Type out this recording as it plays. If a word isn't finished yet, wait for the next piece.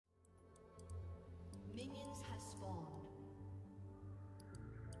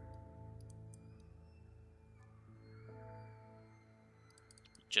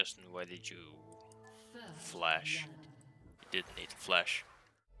Justin, why did you flash? You didn't need to flash.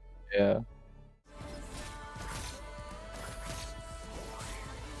 Yeah.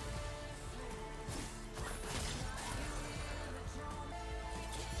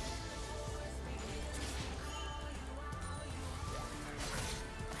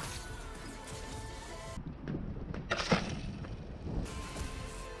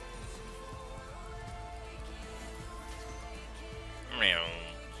 Meow.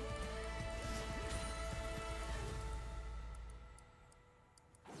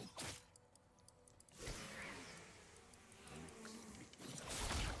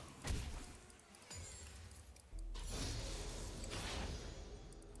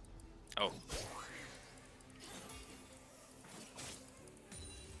 Oh.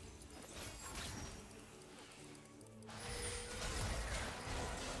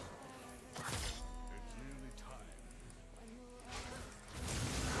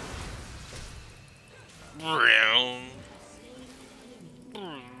 Meow.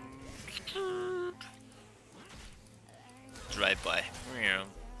 Drive by. Meow.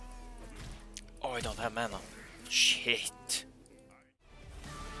 Oh, I don't have mana. Shit.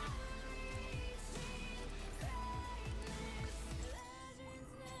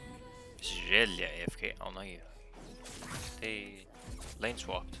 Australia AFK. Oh no, they lane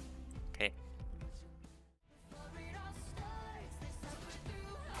swapped. Okay.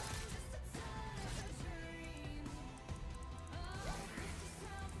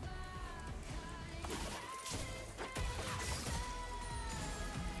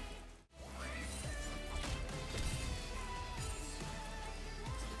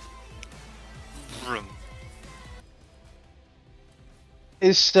 Vroom.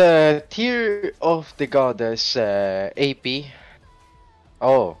 Is Tear of the Goddess AP?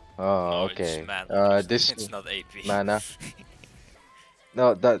 Oh, No, it's okay. mana. This It's not AP. mana.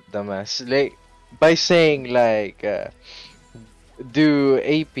 No, that dumbass. Like by saying like, do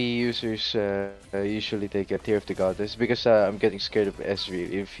AP users usually take a Tear of the Goddess? Because I'm getting scared of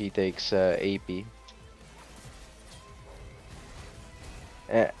Ezreal if he takes AP.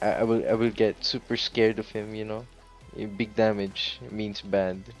 I will get super scared of him. You know, big damage means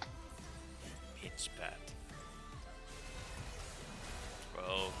bad. It's bad.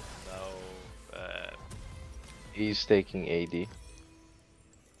 Oh no. He's taking AD.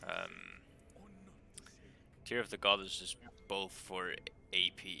 Um, Tear of the Goddess is both for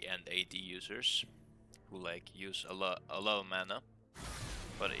AP and AD users who like use a lot of mana,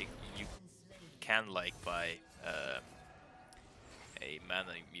 but you can like buy a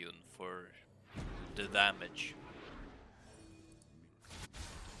mana immune for the damage.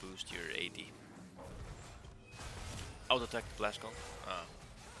 Boost your AD. Auto attack blast gun.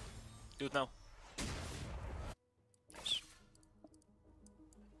 Do it now. Yes.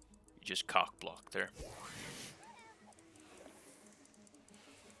 You just cock block there.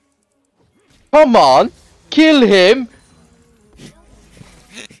 Come on, kill him!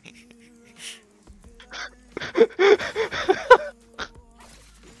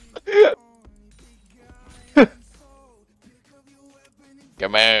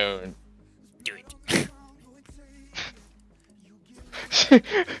 Come on. Do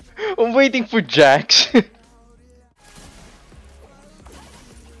it. I'm waiting for Jax. Ah,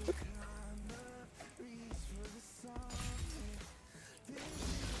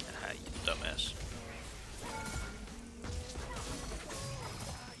 you dumbass.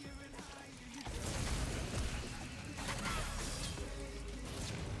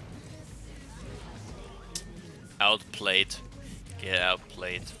 Outplayed. Get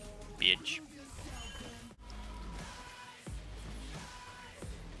outplayed, bitch.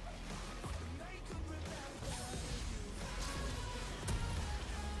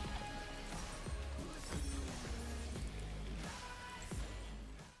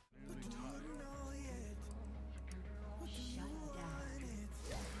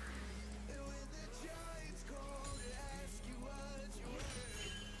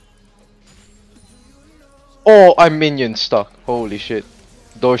 Oh, I'm minion stuck. Holy shit.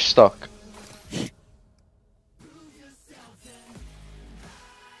 Door stuck.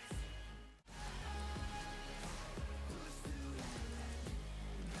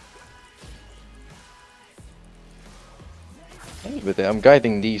 Hey, but I'm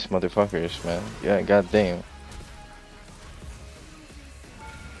guiding these motherfuckers, man. Yeah, goddamn.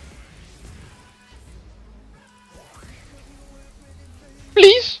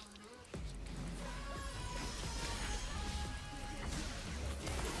 Please?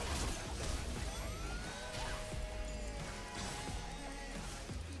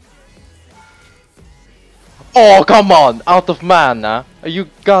 Oh, come on! Out of mana! Are you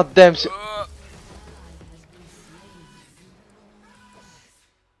goddamn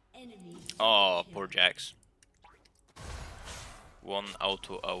Oh, poor Jax. One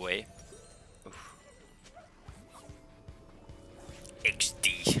auto away. Oof.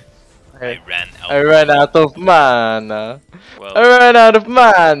 XD. I ran out. I ran out of mana. Well, I ran out of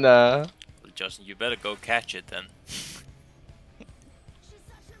mana. Justin, you better go catch it then.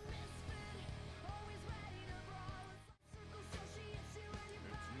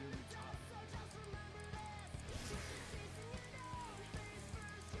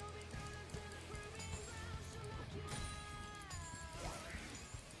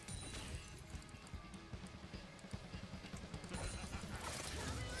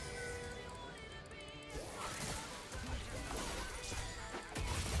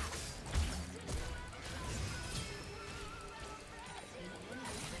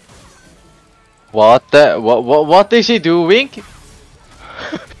 What the? What is he doing?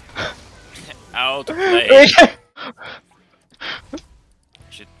 Out of play.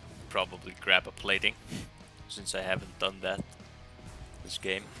 Should probably grab a plating, since I haven't done that this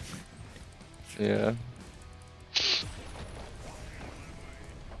game. Yeah.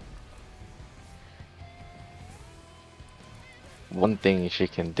 One thing she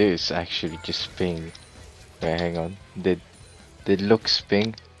can do is actually just ping. Okay, hang on. Did Lux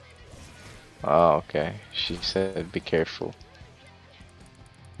ping? Oh, okay. She said be careful.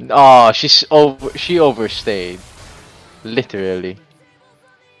 Oh, she overstayed. Literally.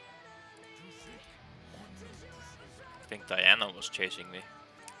 I think Diana was chasing me.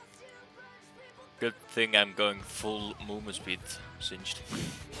 Good thing I'm going full movement speed singed.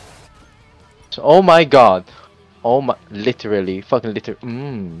 So, oh my god. Oh my, literally, fucking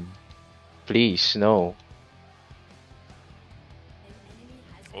literally. Please, no.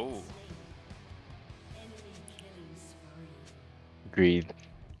 Oh, Greed.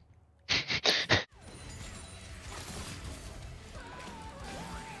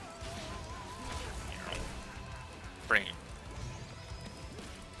 bring it.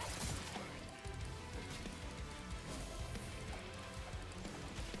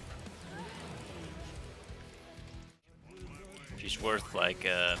 She's worth like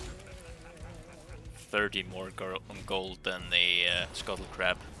 30 more gold than a scuttle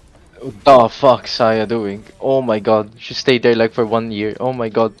crab. What the fuck Saya doing? Oh my god, she stayed there like for 1 year. Oh my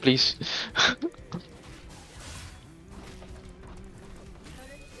god, please.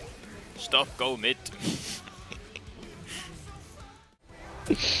 Stop, go mid.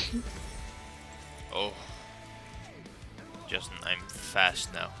 Oh, Justin, I'm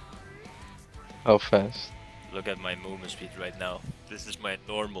fast now. How fast? Look at my movement speed right now. This is my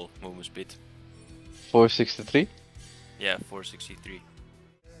normal movement speed. 463? Yeah, 463.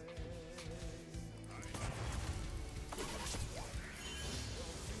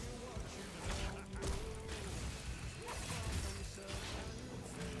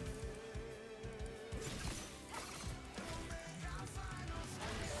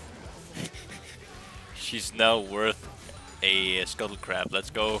 She's now worth a scuttle crab. Let's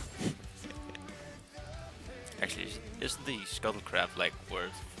go. Actually, isn't the scuttle crab like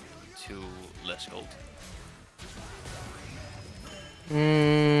worth 2 less gold?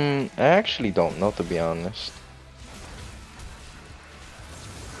 I actually don't know, to be honest.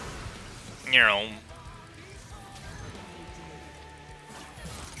 No.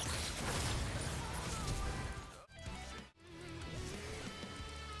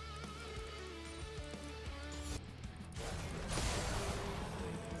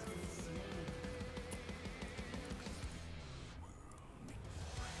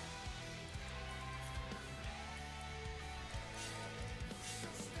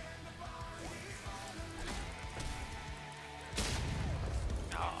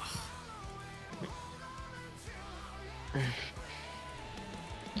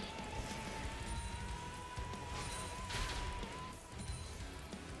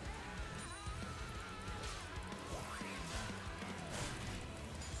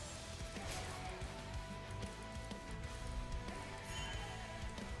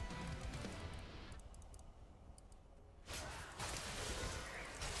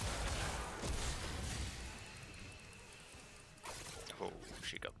 Oh,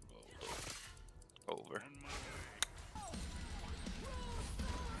 she got rolled over.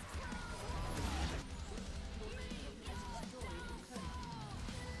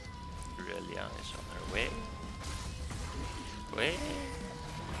 Aurelia is on her way. Wait.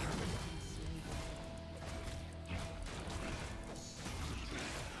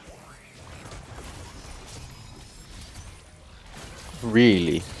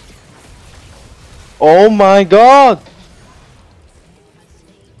 Really? Oh my god!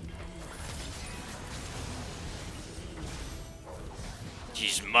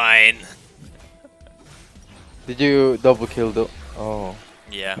 She's mine. Did you double kill the? Oh,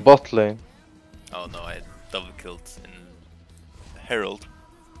 Yeah. bot lane. Oh no, I double killed in Herald.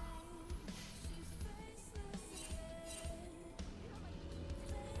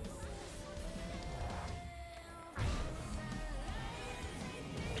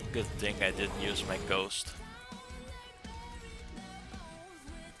 Good thing I didn't use my ghost.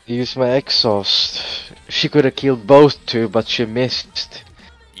 Use my exhaust. She could have killed both two, but she missed.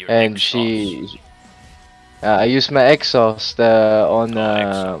 Your And exhaust. I used my exhaust on,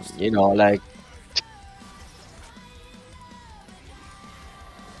 Oh, exhaust. you know, like.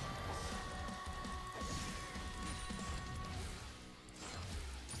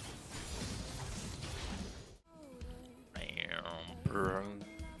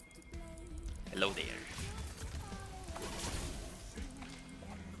 Hello there.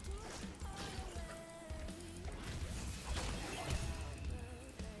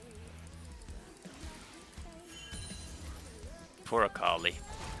 Poor Akali.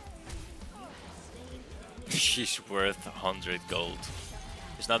 She's worth 100 gold.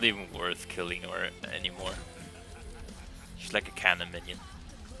 It's not even worth killing her anymore. She's like a cannon minion.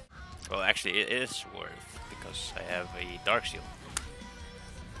 Well, actually, it is worth because I have a dark shield.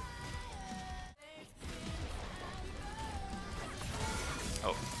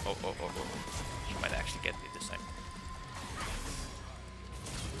 Oh. She might actually get me this time.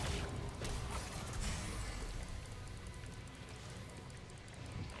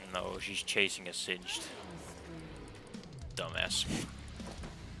 No, she's chasing a singed. Dumbass.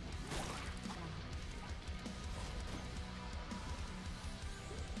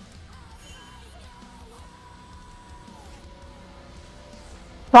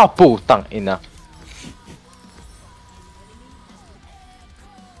 Ah, putang ina.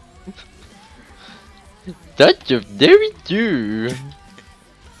 That's a very true.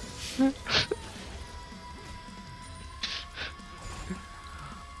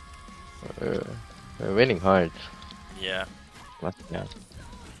 We're winning hard. Yeah. What? Yeah.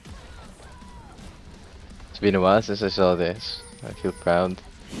 It's been a while since I saw this. I feel proud.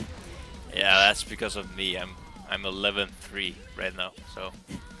 Yeah, that's because of me. I'm 11-3 right now, so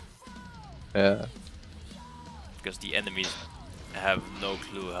Yeah. because the enemies have no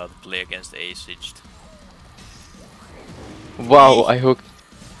clue how to play against A-Singed. Wow, I hooked.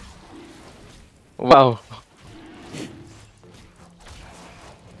 Wow.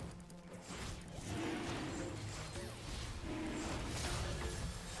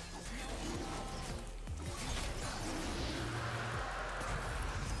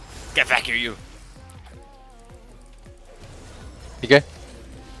 Get back here, you! Okay.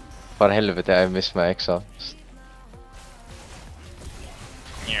 For helvete, I missed my exhaust.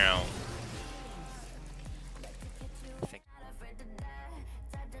 Meow.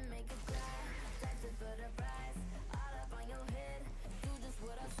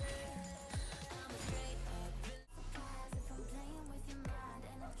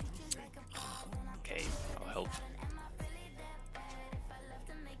 Okay, I'll help.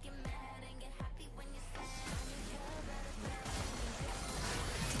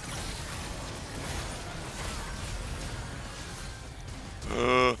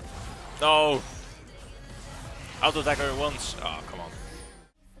 No! Auto attack her once. Oh, come on.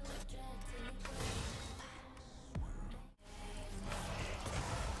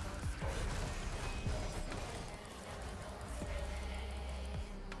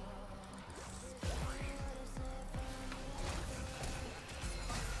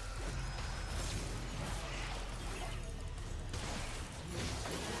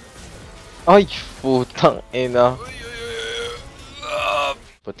 Ay, putang ina.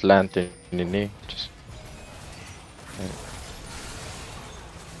 Put lantern in here. Just.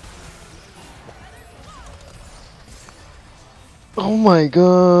 Oh my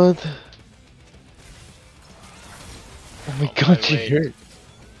god. Oh my god, she hurt.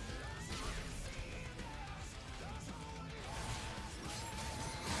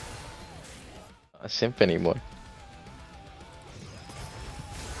 A simp anymore.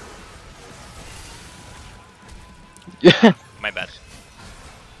 Yeah. My bad.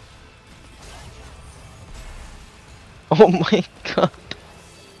 Oh my god.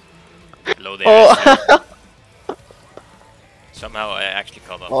 Hello there. Oh. Somehow I actually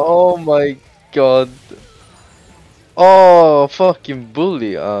caught up. Oh my god. Oh, fucking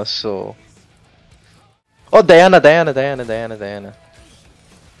bully also. Oh, Diana. Well,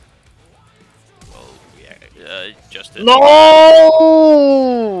 yeah, just did. No!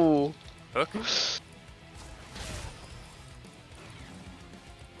 Hook?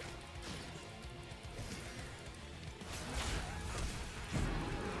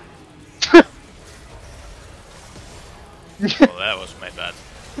 Oh, that was my bad.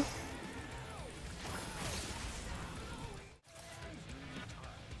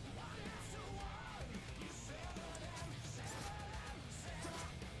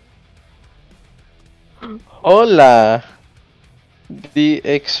 Hola, the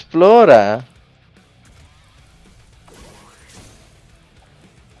Explorer.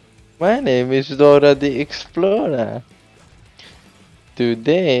 My name is Dora the Explorer.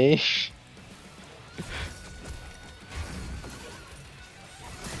 Today,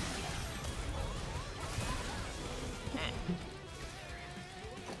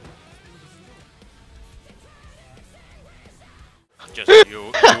 Just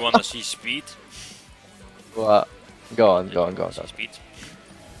you wanna see speed? well, go on, You go on, wanna go on, go see on. speed?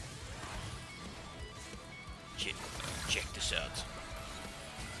 Check, check this out.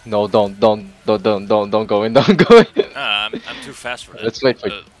 No, don't go in, don't go in. Ah, I'm too fast for that. Let's wait for.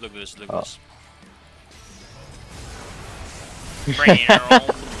 Look at this, look at Oh. this.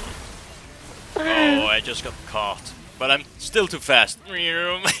 Oh, I just got caught. But I'm still too fast.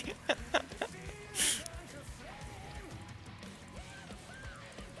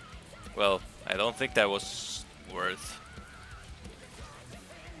 Well, I don't think that was worth.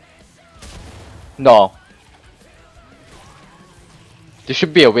 No. This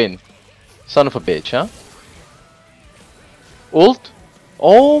should be a win. Son of a bitch, huh? Ult?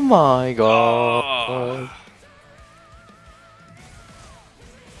 Oh my god. Oh.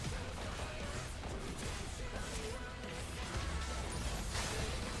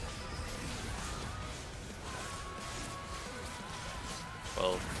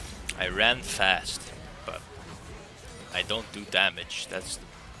 Well, I ran fast, but I don't do damage. That's the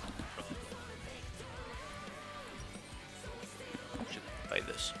should buy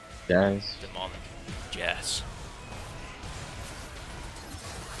this. Yes. Demonic jazz.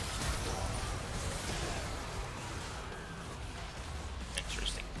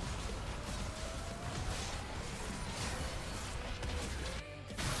 Interesting.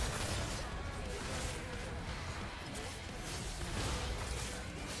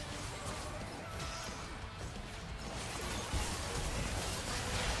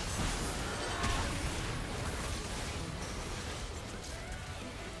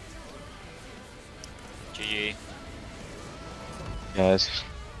 GG. Yes.